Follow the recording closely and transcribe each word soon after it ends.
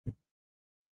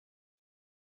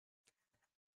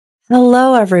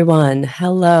Hello, everyone.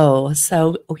 Hello.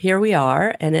 So here we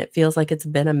are, and it feels like it's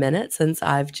been a minute since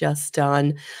I've just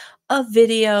done a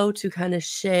video to kind of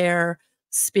share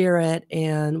spirit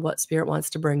and what spirit wants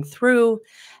to bring through.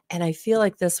 And I feel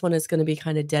like this one is going to be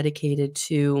kind of dedicated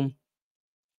to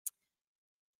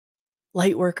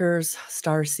light workers,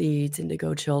 star seeds,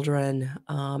 indigo children,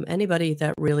 anybody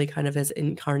that really kind of is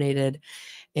incarnated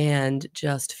and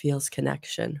just feels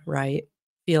connection, right?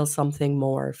 Feels something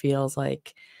more, feels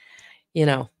like, you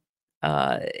know,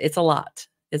 it's a lot.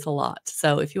 It's a lot.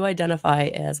 So if you identify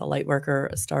as a light worker,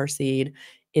 a star seed,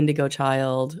 indigo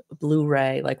child, blue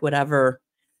ray, like whatever,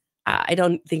 I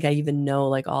don't think I even know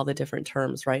like all the different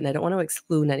terms, right? And I don't want to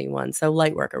exclude anyone. So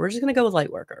light worker, we're just going to go with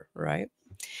light worker, right?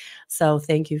 So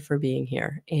thank you for being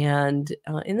here. And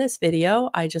in this video,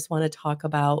 I just want to talk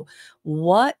about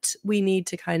what we need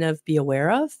to kind of be aware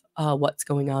of, what's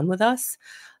going on with us,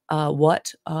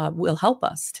 what will help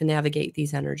us to navigate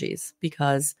these energies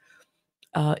because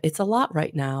it's a lot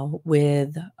right now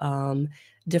with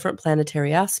different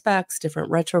planetary aspects,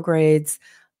 different retrogrades,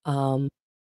 um,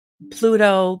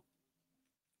 Pluto,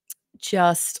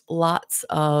 just lots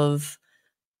of,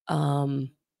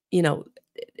 um, you know,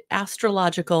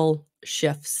 astrological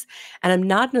shifts. And I'm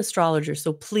not an astrologer,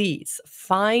 so please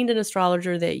find an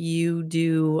astrologer that you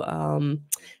do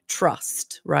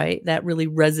trust, right? That really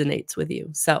resonates with you.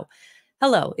 So,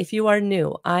 hello, if you are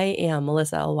new, I am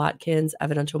Melissa L. Watkins,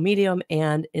 evidential medium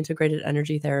and integrated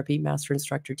energy therapy master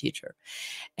instructor teacher.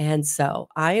 And so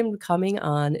I am coming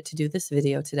on to do this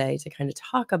video today to kind of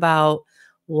talk about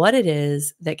what it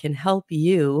is that can help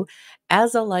you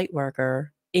as a light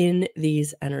worker in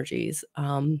these energies.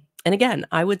 And again,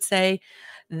 I would say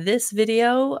this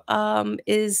video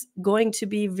is going to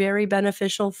be very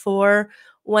beneficial for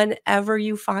whenever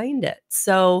you find it.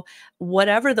 So,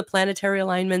 whatever the planetary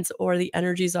alignments or the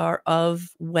energies are of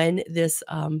when this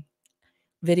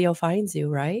video finds you,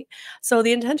 right? So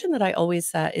the intention that I always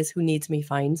set is who needs me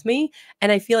finds me.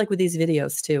 And I feel like with these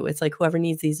videos too, it's like whoever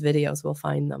needs these videos will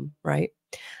find them, right?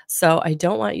 So I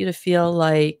don't want you to feel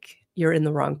like you're in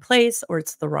the wrong place or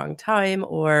it's the wrong time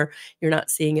or you're not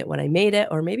seeing it when I made it,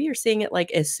 or maybe you're seeing it like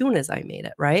as soon as I made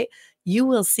it, right? You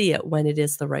will see it when it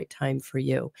is the right time for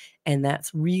you. And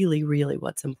that's really, really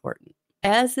what's important.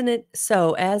 As an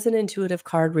intuitive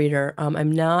card reader,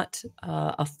 I'm not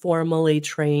a formally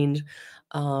trained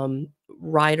um,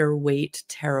 Rider Waite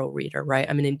tarot reader, right?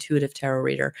 I'm an intuitive tarot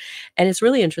reader, and it's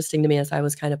really interesting to me as I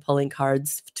was kind of pulling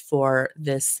cards for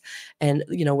this, and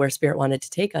where Spirit wanted to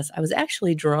take us. I was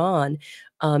actually drawn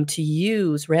to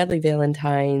use Radley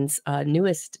Valentine's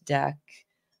newest deck.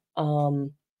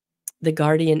 Um, the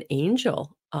Guardian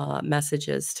Angel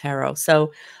Messages Tarot.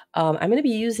 So I'm going to be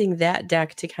using that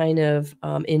deck to kind of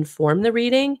inform the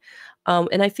reading.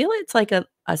 And I feel it's like a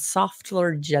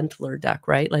softer, gentler deck,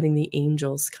 right? Letting the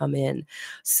angels come in.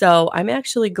 So I'm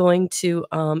actually going to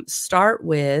start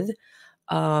with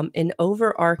an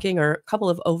overarching or a couple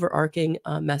of overarching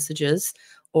messages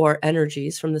or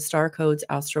energies from the Star Codes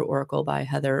Astro Oracle by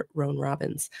Heather Roan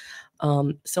Robbins.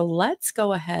 So let's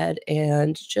go ahead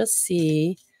and just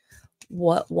see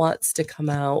what wants to come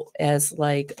out as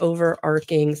like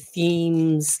overarching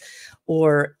themes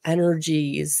or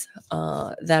energies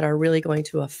that are really going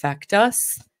to affect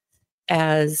us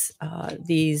as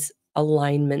these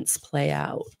alignments play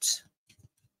out.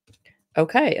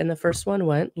 Okay, and the first one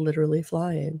went literally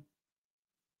flying.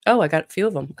 Oh, I got a few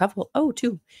of them. A couple. Oh,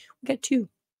 two. We got two.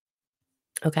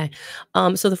 Okay.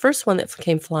 So the first one that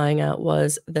came flying out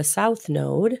was the South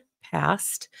Node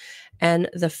past, and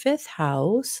the fifth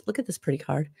house. Look at this pretty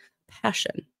card.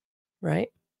 Passion, right?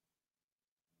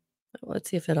 Let's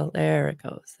see if it'll. There it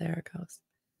goes. There it goes.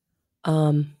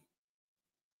 Um,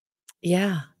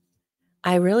 yeah,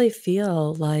 I really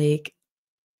feel like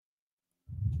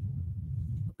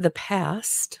the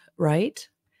past, right,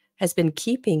 has been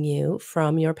keeping you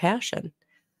from your passion.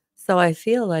 So I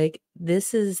feel like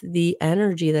this is the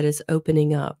energy that is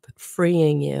opening up,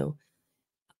 freeing you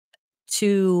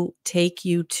to take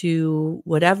you to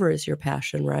whatever is your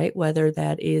passion, right? Whether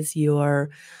that is your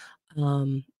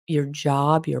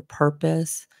job, your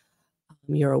purpose,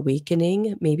 your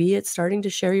awakening. Maybe it's starting to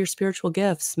share your spiritual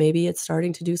gifts. Maybe it's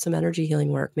starting to do some energy healing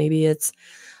work. Maybe it's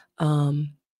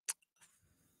um,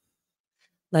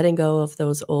 letting go of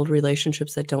those old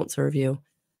relationships that don't serve you.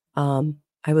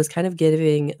 I was kind of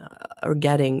giving or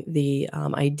getting the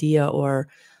idea or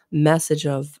message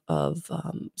of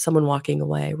someone walking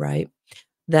away, right?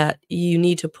 That you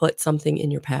need to put something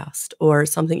in your past or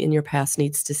something in your past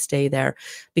needs to stay there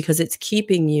because it's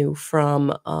keeping you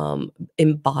from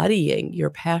embodying your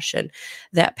passion,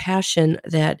 that passion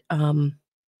that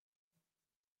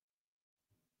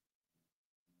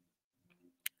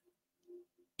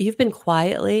you've been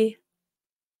quietly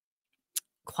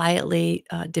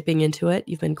dipping into it.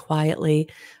 You've been quietly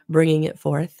bringing it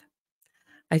forth.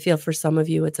 I feel for some of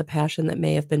you, it's a passion that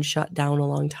may have been shut down a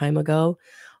long time ago,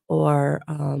 or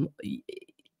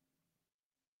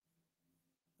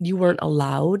you weren't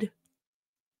allowed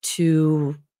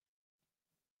to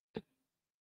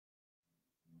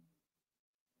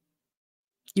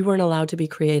be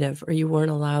creative, or you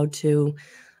weren't allowed to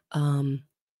um,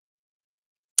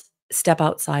 step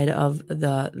outside of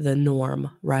the norm,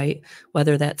 right?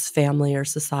 Whether that's family or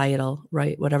societal,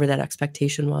 right? Whatever that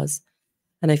expectation was.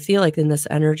 And I feel like in this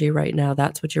energy right now,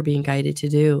 that's what you're being guided to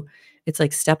do. It's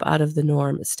like step out of the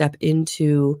norm, step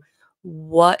into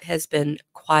what has been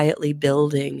quietly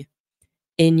building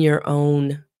in your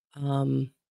own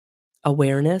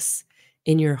awareness,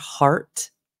 in your heart,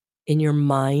 in your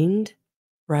mind,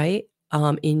 right?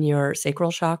 In your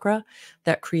sacral chakra,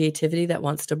 that creativity that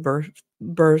wants to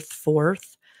birth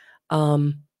forth.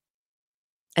 Um,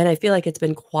 and I feel like it's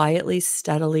been quietly,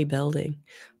 steadily building,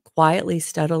 quietly,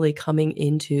 steadily coming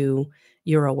into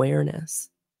your awareness,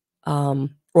 or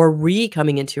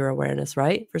coming into your awareness,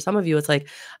 right? For some of you, it's like,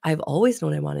 I've always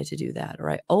known I wanted to do that, or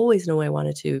I always know I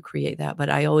wanted to create that, but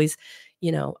I always,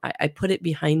 I put it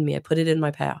behind me. I put it in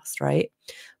my past, right?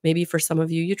 Maybe for some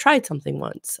of you, you tried something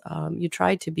once. You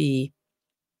tried to be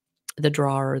the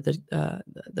drawer,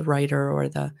 the writer, or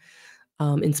the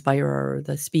inspirer, or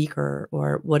the speaker,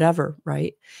 or whatever,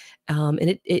 right?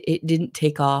 And it didn't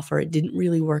take off, or it didn't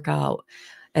really work out.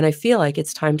 And I feel like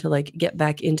it's time to like get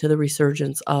back into the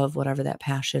resurgence of whatever that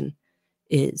passion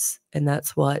is, and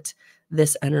that's what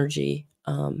this energy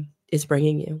is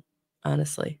bringing you.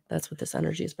 Honestly, that's what this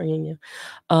energy is bringing you.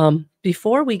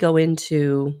 Before we go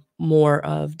into more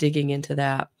of digging into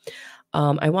that,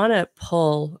 I want to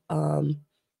pull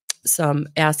some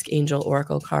Ask Angel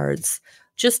Oracle cards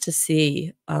just to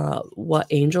see what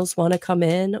angels want to come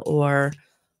in, or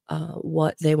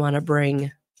what they want to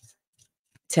bring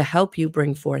to help you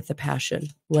bring forth the passion,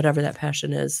 whatever that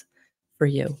passion is for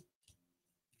you.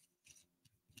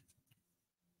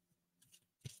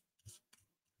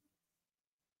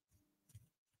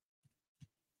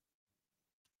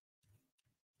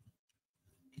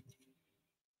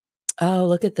 Oh,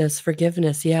 look at this.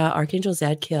 Forgiveness. Yeah. Archangel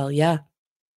Zadkiel. Yeah.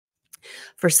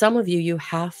 For some of you, you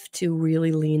have to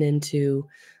really lean into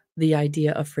the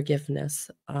idea of forgiveness,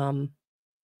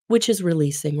 which is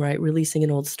releasing, right? Releasing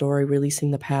an old story, releasing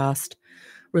the past,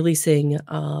 releasing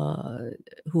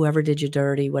whoever did you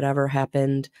dirty, whatever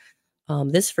happened.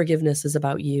 This forgiveness is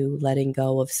about you letting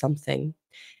go of something.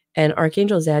 And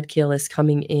Archangel Zadkiel is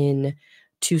coming in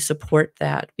to support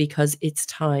that, because it's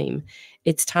time.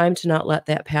 It's time to not let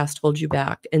that past hold you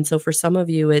back. And so for some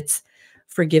of you, it's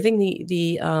forgiving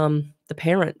the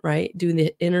parent, right? Doing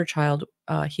the inner child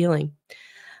healing.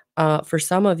 For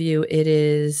some of you, it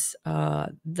is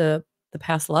the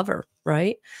past lover,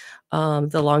 right?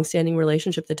 The longstanding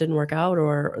relationship that didn't work out,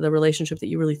 or the relationship that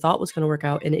you really thought was going to work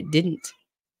out and it didn't.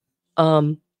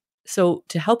 Um, so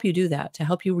to help you do that, to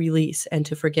help you release and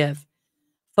to forgive,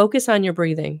 focus on your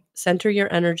breathing, center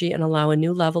your energy, and allow a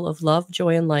new level of love,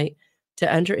 joy, and light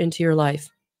to enter into your life.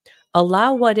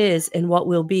 Allow what is and what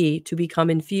will be to become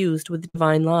infused with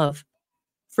divine love.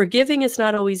 Forgiving is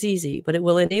not always easy, but it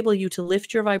will enable you to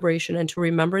lift your vibration and to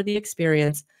remember the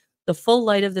experience, the full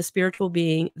light of the spiritual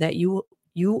being that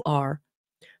you are.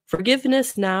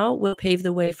 Forgiveness now will pave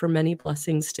the way for many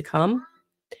blessings to come.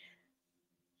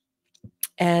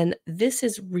 And this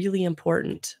is really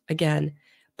important. Again,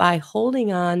 by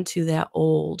holding on to that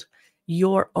old,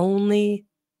 you're only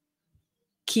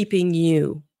keeping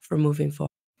you from moving forward.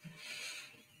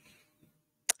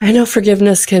 I know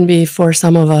forgiveness can be, for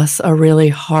some of us, a really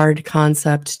hard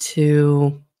concept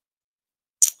to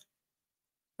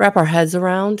wrap our heads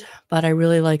around, but I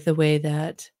really like the way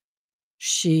that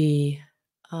she,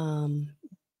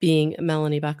 being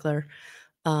Melanie Beckler,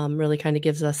 really kind of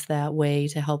gives us that way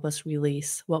to help us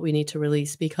release what we need to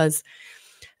release. Because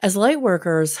as light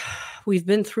workers, we've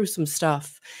been through some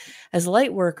stuff. As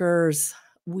light workers,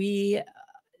 we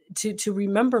to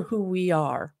remember who we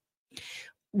are.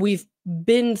 We've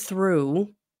been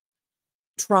through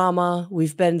trauma,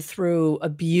 we've been through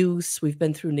abuse, we've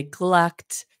been through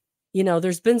neglect.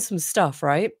 There's been some stuff,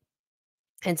 right?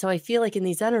 And so I feel like in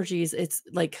these energies, it's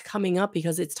like coming up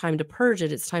because it's time to purge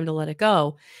it, it's time to let it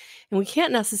go. And we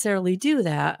can't necessarily do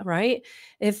that, right?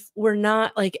 If we're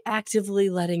not like actively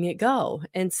letting it go.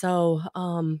 And so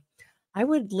I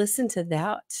would listen to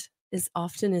that as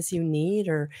often as you need,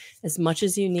 or as much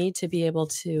as you need, to be able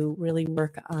to really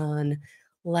work on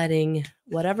letting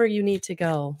whatever you need to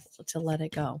go, to let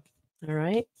it go. All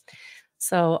right.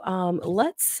 So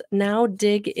let's now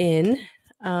dig in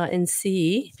and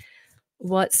see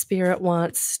what spirit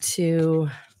wants to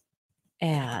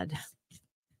add.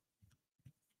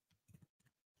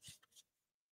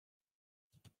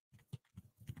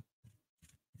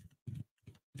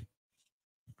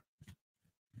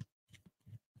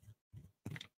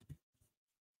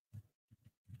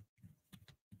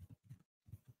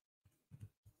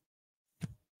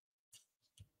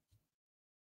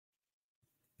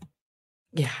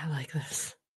 Yeah, I like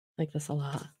this. I like this a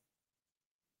lot.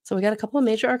 So we got a couple of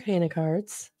major arcana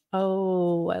cards.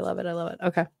 Oh, I love it. I love it.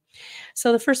 Okay.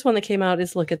 So the first one that came out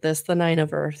is look at this, the Nine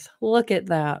of Earth. Look at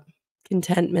that.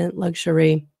 Contentment,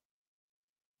 luxury,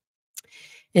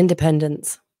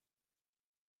 independence.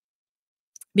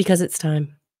 Because it's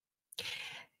time.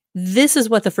 This is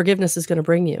what the forgiveness is going to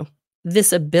bring you.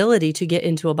 This ability to get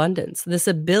into abundance, this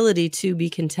ability to be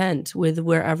content with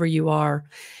wherever you are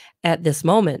at this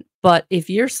moment. But if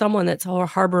you're someone that's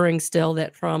harboring still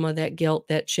that trauma, that guilt,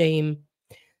 that shame,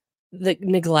 the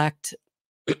neglect,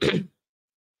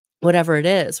 whatever it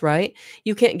is, right?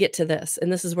 You can't get to this.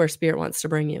 And this is where spirit wants to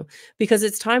bring you because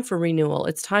it's time for renewal.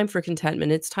 It's time for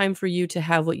contentment. It's time for you to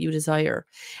have what you desire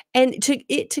and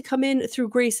to come in through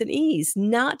grace and ease,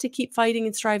 not to keep fighting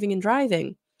and striving and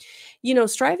driving.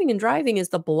 Striving and driving is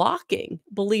the blocking,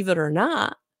 believe it or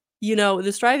not.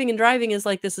 The striving and driving is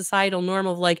like the societal norm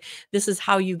of like, this is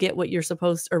how you get what you're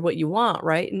supposed or what you want,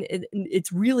 right? And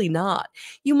it's really not.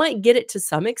 You might get it to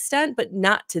some extent, but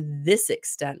not to this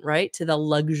extent, right? To the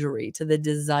luxury, to the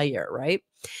desire, right?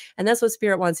 And that's what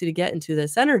spirit wants you to get into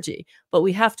this energy. But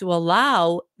we have to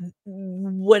allow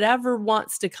whatever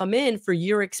wants to come in for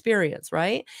your experience,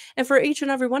 right? And for each and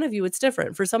every one of you, it's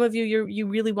different. For some of you, you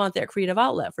really want that creative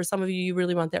outlet. For some of you, you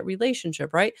really want that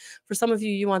relationship, right? For some of you,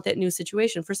 you want that new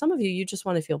situation. For some of you, you just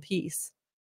want to feel peace.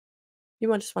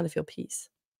 Just want to feel peace.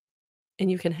 And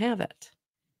you can have it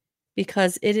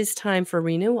because it is time for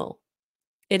renewal.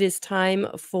 It is time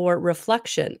for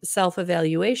reflection,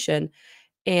 self-evaluation,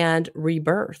 and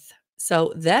rebirth.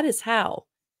 So that is how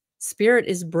spirit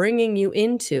is bringing you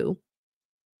into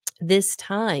this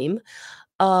time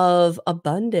of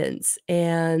abundance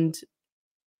and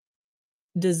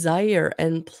desire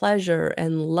and pleasure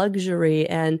and luxury.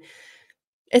 And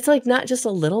it's like not just a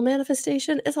little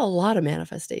manifestation, it's a lot of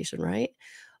manifestation, right?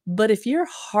 But if you're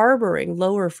harboring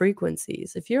lower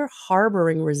frequencies, if you're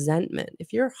harboring resentment,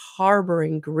 if you're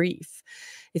harboring grief,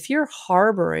 if you're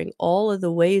harboring all of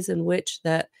the ways in which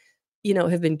that,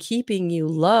 have been keeping you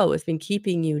low, have been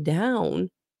keeping you down,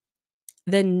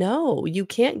 then no, you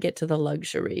can't get to the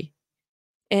luxury.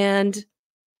 And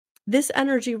this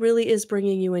energy really is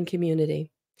bringing you in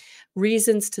community,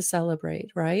 reasons to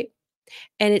celebrate, right?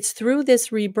 And it's through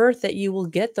this rebirth that you will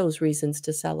get those reasons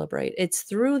to celebrate. It's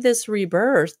through this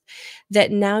rebirth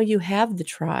that now you have the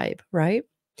tribe, right?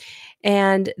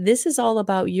 And this is all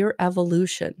about your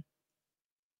evolution.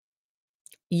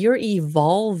 You're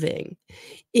evolving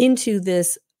into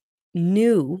this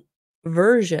new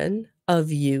version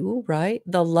of you, right?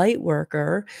 The light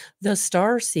worker, the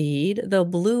star seed, the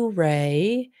blue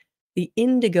ray, the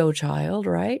indigo child,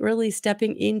 right? Really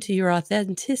stepping into your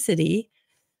authenticity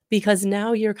because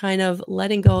now you're kind of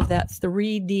letting go of that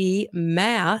 3D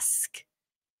mask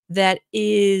that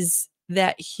is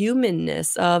that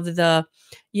humanness of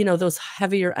those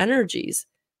heavier energies,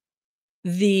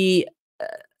 the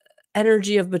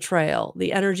energy of betrayal,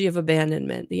 the energy of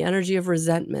abandonment, the energy of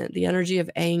resentment, the energy of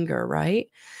anger, right?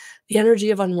 The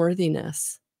energy of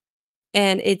unworthiness.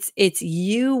 And it's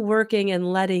you working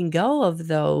and letting go of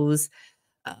those,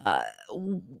 uh,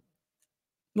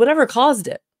 whatever caused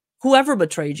it, whoever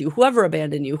betrayed you, whoever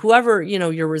abandoned you, whoever,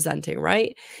 you're resenting,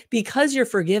 right? Because you're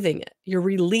forgiving it, you're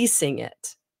releasing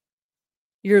it,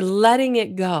 you're letting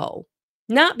it go,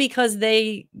 not because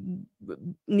they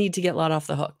need to get let off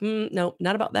the hook. No,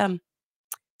 not about them.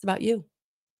 It's about you.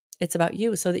 It's about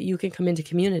you so that you can come into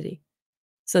community,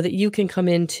 so that you can come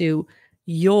into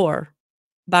your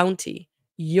bounty,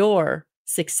 your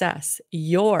success,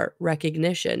 your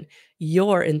recognition,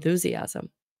 your enthusiasm.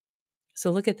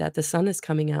 So look at that. The sun is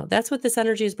coming out. That's what this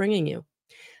energy is bringing you.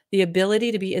 The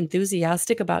ability to be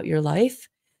enthusiastic about your life,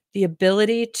 the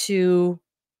ability to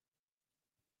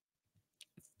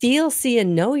feel, see,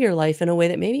 and know your life in a way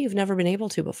that maybe you've never been able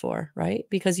to before, right?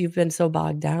 Because you've been so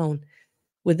bogged down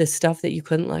with the stuff that you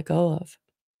couldn't let go of.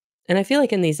 And I feel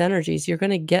like in these energies, you're going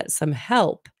to get some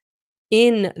help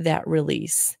in that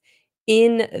release,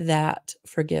 in that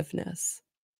forgiveness.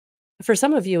 For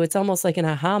some of you, it's almost like an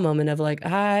aha moment of like,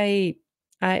 I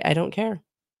don't care.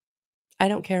 I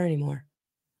don't care anymore.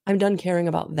 I'm done caring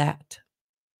about that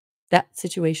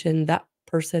situation, that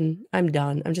person. I'm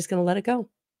done. I'm just going to let it go.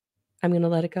 I'm going to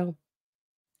let it go.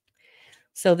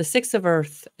 So the 6 of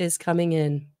Earth is coming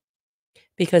in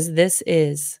because this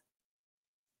is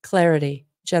clarity,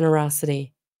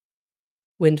 generosity,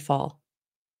 windfall.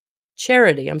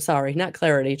 Charity, I'm sorry, not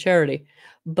clarity, charity.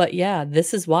 But yeah,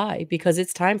 this is why, because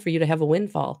it's time for you to have a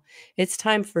windfall. It's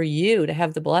time for you to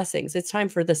have the blessings. It's time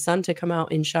for the sun to come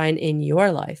out and shine in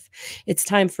your life. It's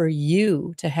time for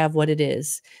you to have what it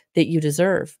is that you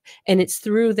deserve. And it's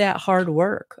through that hard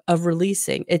work of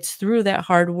releasing. It's through that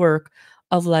hard work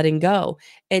of letting go.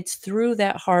 It's through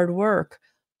that hard work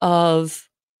of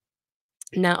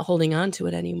not holding on to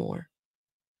it anymore.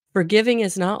 Forgiving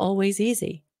is not always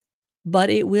easy, but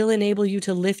it will enable you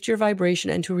to lift your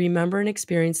vibration and to remember and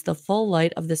experience the full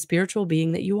light of the spiritual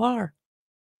being that you are.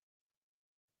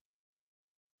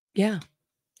 Yeah,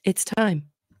 it's time.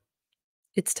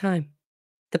 It's time.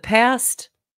 The past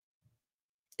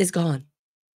is gone.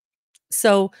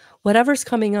 So, whatever's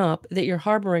coming up that you're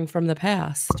harboring from the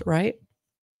past, right?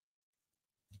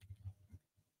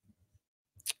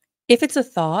 If it's a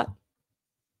thought,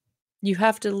 you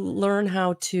have to learn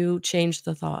how to change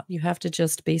the thought. You have to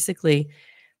just basically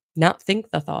not think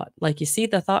the thought. Like you see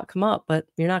the thought come up, but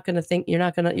you're not going to think, you're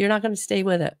not going to stay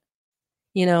with it.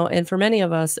 You know, and for many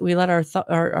of us, we let our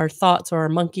thoughts or our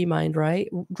monkey mind, right,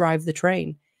 drive the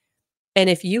train. And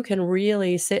if you can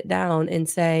really sit down and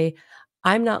say,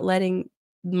 "I'm not letting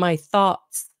my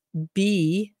thoughts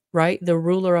be, right, the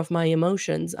ruler of my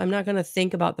emotions. I'm not gonna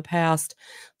think about the past,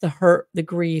 the hurt, the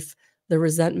grief, the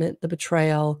resentment, the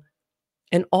betrayal,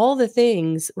 and all the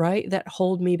things, right, that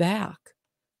hold me back.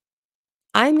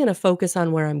 I'm gonna focus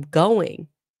on where I'm going.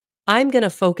 I'm gonna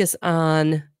focus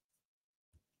on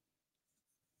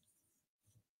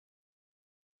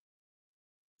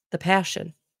the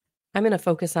passion. I'm gonna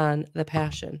focus on the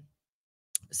passion."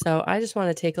 So I just want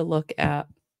to take a look at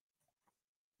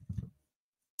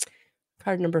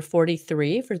card number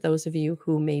 43 for those of you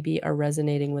who maybe are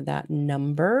resonating with that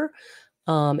number.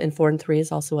 And 4 and 3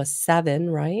 is also a 7,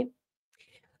 right?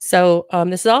 So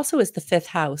this also is the fifth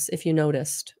house, if you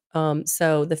noticed.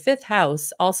 So the fifth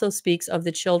house also speaks of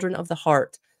the children of the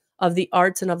heart, of the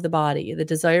arts and of the body, the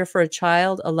desire for a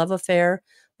child, a love affair,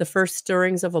 the first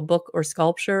stirrings of a book or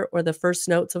sculpture, or the first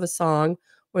notes of a song,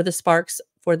 or the sparks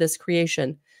for this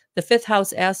creation. The fifth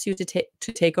house asks you to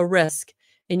take a risk,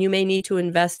 and you may need to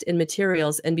invest in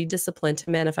materials and be disciplined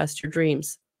to manifest your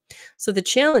dreams. So the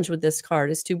challenge with this card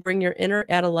is to bring your inner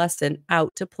adolescent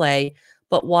out to play,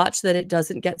 but watch that it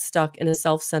doesn't get stuck in a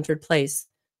self-centered place,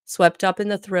 swept up in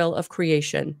the thrill of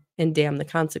creation and damn the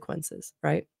consequences,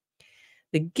 right?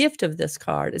 The gift of this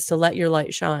card is to let your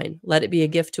light shine. Let it be a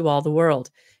gift to all the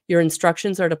world. Your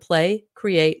instructions are to play,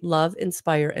 create, love,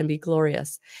 inspire, and be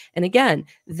glorious. And again,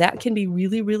 that can be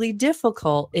really, really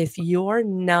difficult if you're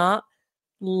not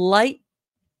light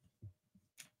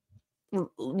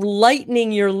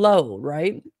lightening your load,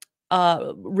 right?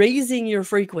 Raising your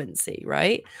frequency,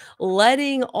 right?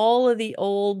 Letting all of the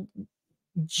old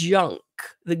junk,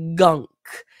 the gunk,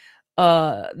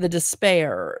 the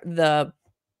despair, the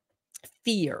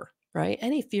fear, right?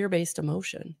 Any fear-based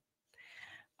emotion.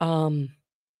 Um,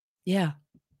 yeah,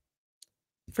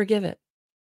 forgive it,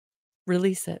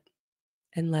 release it,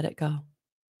 and let it go.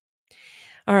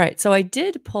 All right, so I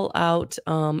did pull out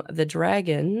the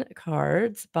dragon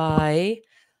cards by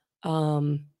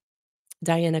um,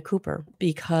 Diana Cooper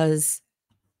because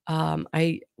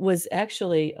I was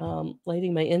actually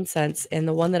lighting my incense, and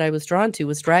the one that I was drawn to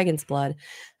was dragon's blood.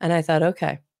 And I thought,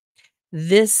 okay,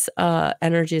 this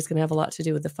energy is going to have a lot to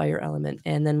do with the fire element.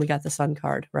 And then we got the sun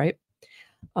card, right?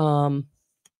 Um,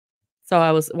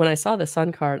 so when I saw the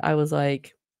sun card, I was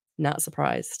like, not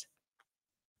surprised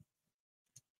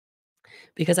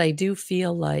because I do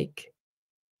feel like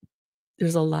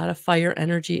there's a lot of fire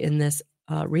energy in this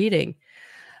reading.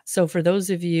 So for those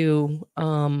of you,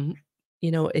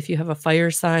 you know, if you have a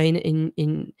fire sign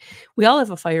in we all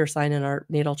have a fire sign in our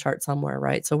natal chart somewhere,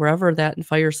 right? So wherever that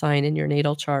fire sign in your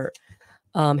natal chart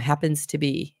happens to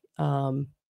be,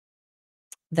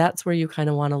 that's where you kind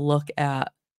of want to look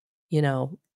at, you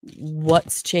know,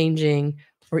 what's changing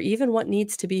or even what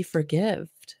needs to be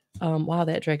forgived. Wow,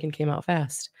 that dragon came out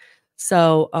fast.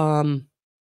 So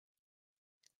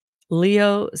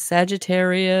Leo,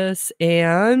 Sagittarius,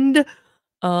 and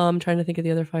trying to think of the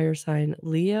other fire sign.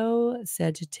 Leo,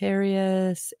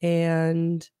 Sagittarius,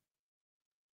 and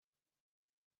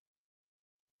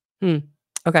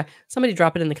okay. Somebody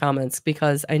drop it in the comments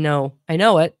because I know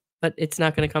it, but it's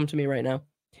not going to come to me right now.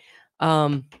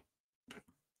 Um,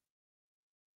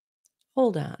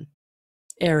 hold on.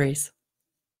 Aries.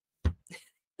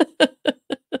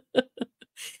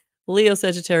 Leo,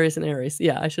 Sagittarius, and Aries.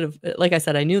 Yeah, I should have, like I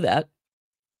said, I knew that.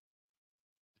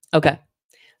 Okay.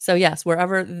 So, yes,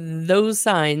 wherever those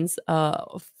signs,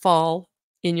 fall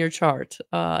in your chart,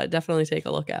 definitely take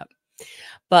a look at.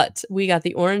 But we got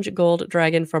the orange gold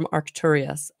dragon from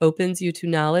Arcturus, opens you to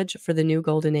knowledge for the new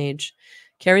golden age.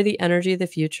 Carry the energy of the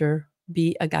future,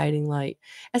 be a guiding light.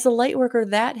 As a light worker,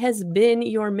 that has been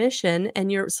your mission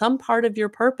and your some part of your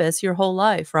purpose your whole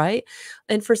life, right?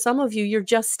 And for some of you, you're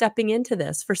just stepping into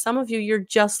this. For some of you, you're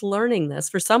just learning this.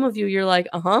 For some of you, you're like,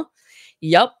 uh-huh,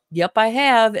 yep, I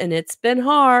have. And it's been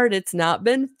hard. It's not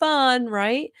been fun,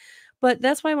 right? But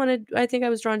that's why I think I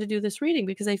was drawn to do this reading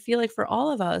because I feel like for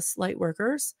all of us light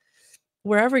workers,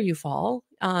 wherever you fall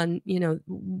on,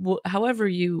 however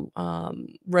you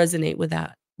resonate with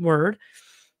that word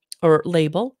or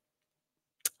label,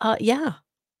 yeah,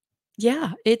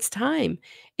 yeah, it's time.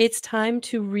 It's time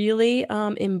to really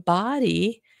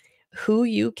embody who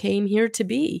you came here to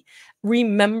be.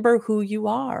 Remember who you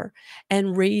are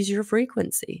and raise your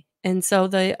frequency. And so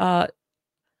the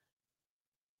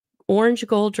orange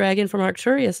gold dragon from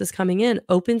Arcturus is coming in,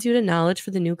 opens you to knowledge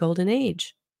for the new golden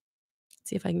age. Let's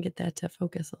see if I can get that to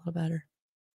focus a little better.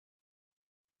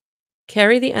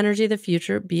 Carry the energy of the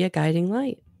future, be a guiding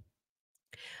light.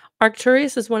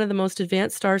 Arcturus is one of the most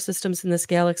advanced star systems in this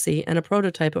galaxy and a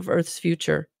prototype of Earth's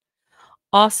future.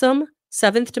 Awesome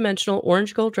seventh dimensional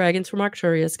orange gold dragons from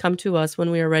Arcturus come to us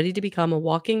when we are ready to become a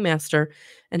walking master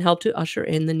and help to usher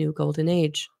in the new golden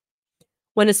age.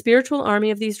 When a spiritual army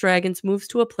of these dragons moves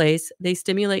to a place, they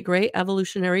stimulate great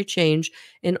evolutionary change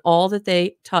in all that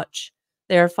they touch.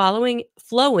 They are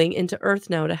flowing into Earth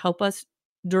now to help us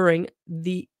during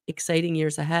the exciting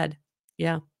years ahead.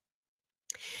 Yeah.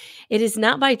 It is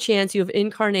not by chance you have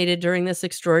incarnated during this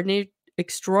extraordinary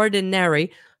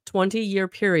 20-year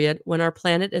period when our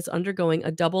planet is undergoing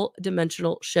a double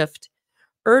dimensional shift.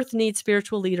 Earth needs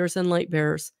spiritual leaders and light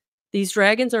bearers. These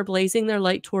dragons are blazing their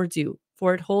light towards you,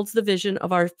 for it holds the vision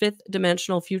of our fifth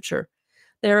dimensional future.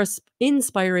 They are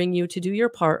inspiring you to do your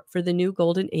part for the new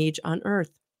golden age on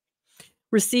Earth.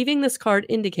 Receiving this card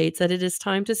indicates that it is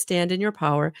time to stand in your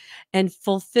power and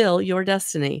fulfill your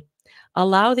destiny.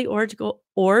 Allow the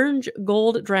orange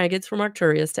gold dragons from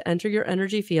Arcturus to enter your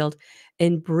energy field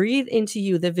and breathe into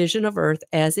you the vision of Earth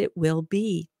as it will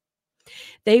be.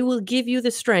 They will give you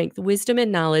the strength, wisdom,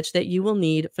 and knowledge that you will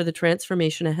need for the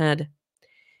transformation ahead.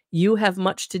 You have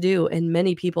much to do and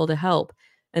many people to help,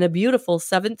 and a beautiful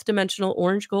seventh dimensional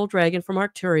orange gold dragon from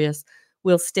Arcturus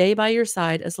will stay by your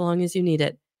side as long as you need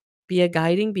it. Be a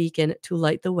guiding beacon to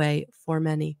light the way for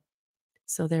many.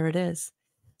 So there it is.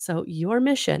 So your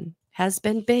mission has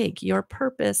been big. Your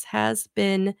purpose has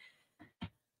been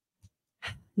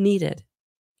needed.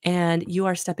 And you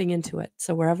are stepping into it.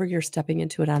 So wherever you're stepping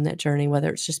into it on that journey, whether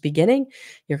it's just beginning,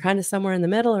 you're kind of somewhere in the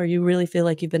middle, or you really feel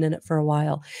like you've been in it for a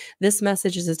while. This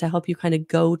message is to help you kind of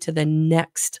go to the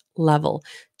next level,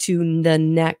 to the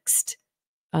next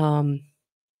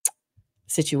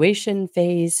situation,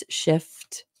 phase,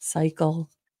 shift, cycle.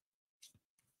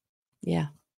 Yeah.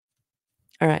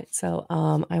 All right. So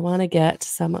I want to get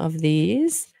some of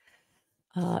these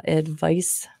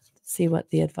advice, see what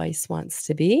the advice wants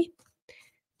to be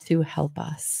to help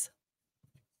us.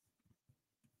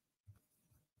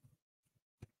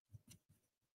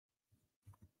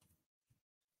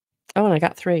 Oh, and I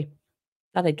got 3.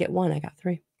 Thought I'd get 1. I got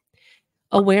 3.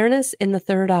 Awareness in the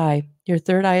third eye. Your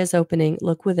third eye is opening.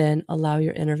 Look within. Allow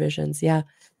your inner visions. Yeah.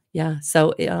 Yeah.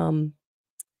 So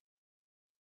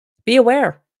be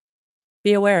aware.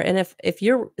 Be aware. And if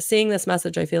you're seeing this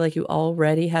message, I feel like you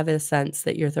already have a sense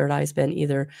that your third eye's been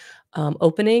either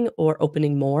opening or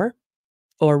opening more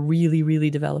or really, really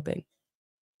developing.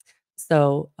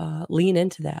 So lean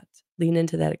into that. Lean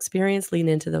into that experience. Lean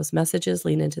into those messages.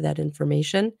 Lean into that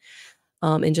information.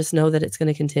 And just know that it's going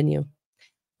to continue.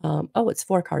 Oh, it's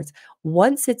 4 cards.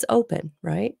 Once it's open,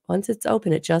 right? Once it's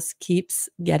open, it just keeps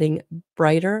getting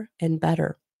brighter and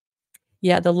better.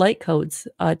 Yeah, the light codes,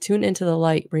 tune into the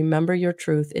light, remember your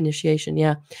truth, initiation.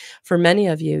 Yeah, for many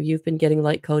of you, you've been getting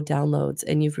light code downloads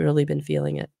and you've really been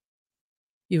feeling it.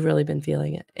 You've really been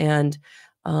feeling it. And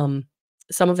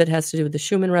some of it has to do with the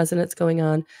Schumann resonance going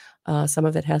on. Some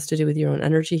of it has to do with your own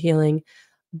energy healing.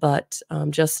 But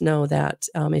just know that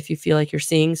if you feel like you're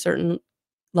seeing certain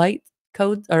light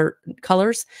codes or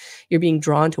colors, you're being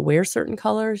drawn to wear certain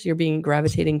colors, you're being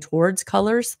gravitating towards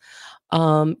colors.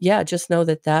 Yeah, just know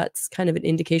that that's kind of an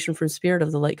indication from spirit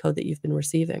of the light code that you've been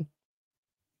receiving.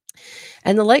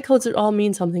 And the light codes all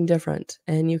mean something different,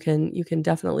 and you can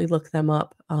definitely look them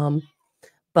up.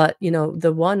 But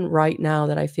the one right now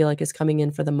that I feel like is coming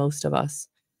in for the most of us,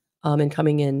 and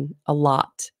coming in a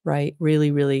lot, right?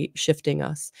 Really, really shifting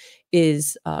us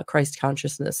is Christ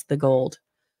consciousness, the gold.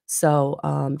 So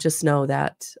just know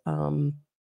that,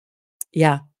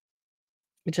 yeah,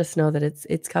 Just know that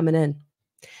it's coming in.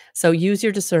 So use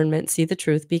your discernment, see the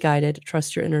truth, be guided,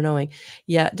 trust your inner knowing.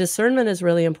 Yeah, discernment is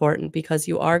really important because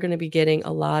you are going to be getting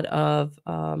a lot of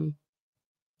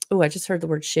oh, I just heard the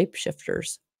word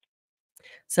shapeshifters.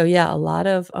 So yeah, a lot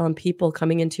of people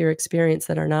coming into your experience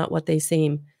that are not what they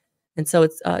seem. And so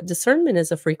it's discernment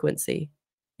is a frequency.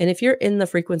 And if you're in the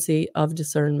frequency of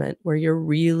discernment where you're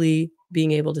really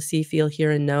being able to see, feel,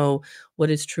 hear, and know what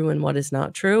is true and what is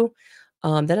not true,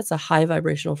 that it's a high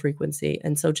vibrational frequency.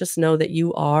 And so just know that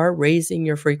you are raising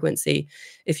your frequency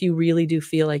if you really do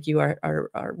feel like you are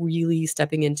really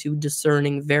stepping into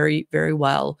discerning very, very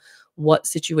well what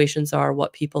situations are,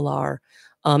 what people are.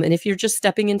 And if you're just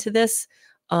stepping into this,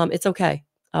 it's okay.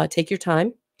 Take your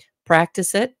time,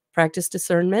 practice it, practice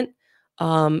discernment,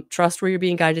 trust where you're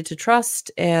being guided to trust,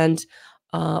 and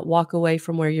walk away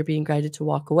from where you're being guided to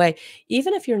walk away.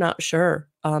 Even if you're not sure,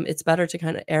 it's better to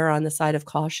kind of err on the side of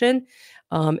caution.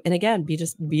 And again,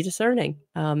 just be discerning.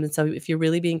 And so if you're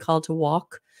really being called to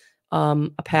walk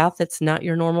a path that's not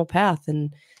your normal path,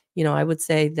 and I would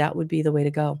say that would be the way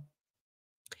to go.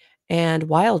 And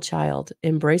wild child,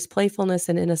 embrace playfulness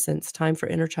and innocence, time for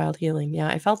inner child healing. Yeah,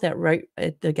 I felt that right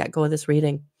at the get go of this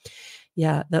reading.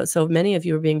 Yeah, so many of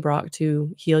you are being brought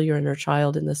to heal your inner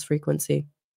child in this frequency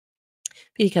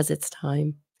because it's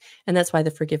time. And that's why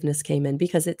the forgiveness came in,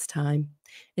 because it's time.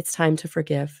 It's time to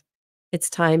forgive. It's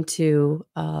time to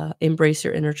embrace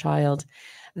your inner child.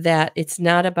 That it's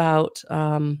not about,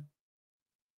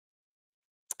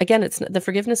 again, the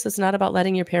forgiveness is not about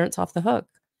letting your parents off the hook,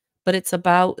 but it's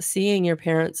about seeing your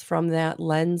parents from that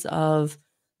lens of,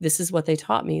 this is what they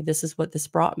taught me. This is what this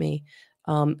brought me.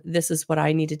 This is what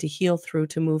I needed to heal through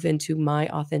to move into my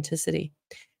authenticity.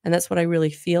 And that's what I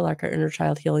really feel like our inner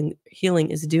child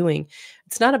healing is doing.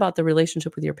 It's not about the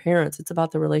relationship with your parents. It's about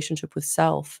the relationship with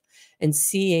self and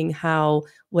seeing how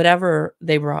whatever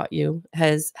they brought you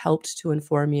has helped to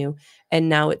inform you. And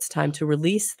now it's time to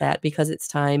release that because it's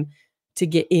time to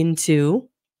get into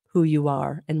who you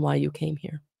are and why you came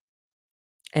here.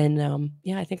 And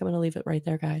yeah, I think I'm going to leave it right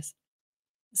there, guys.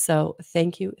 So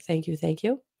thank you, thank you, thank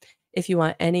you. If you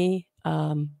want any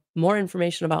more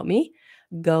information about me,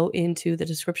 go into the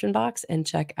description box and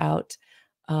check out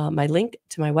my link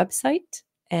to my website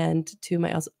and to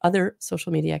my other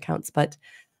social media accounts. But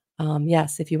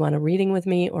yes, if you want a reading with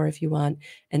me or if you want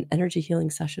an energy healing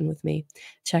session with me,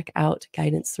 check out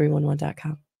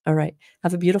guidance311.com. All right.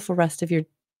 Have a beautiful rest of your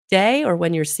day, or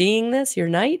when you're seeing this, your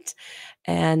night.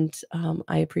 And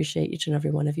I appreciate each and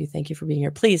every one of you. Thank you for being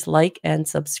here. Please like and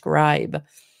subscribe.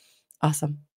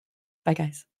 Awesome. Bye,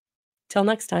 guys. Till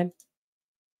next time.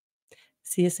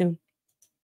 See you soon.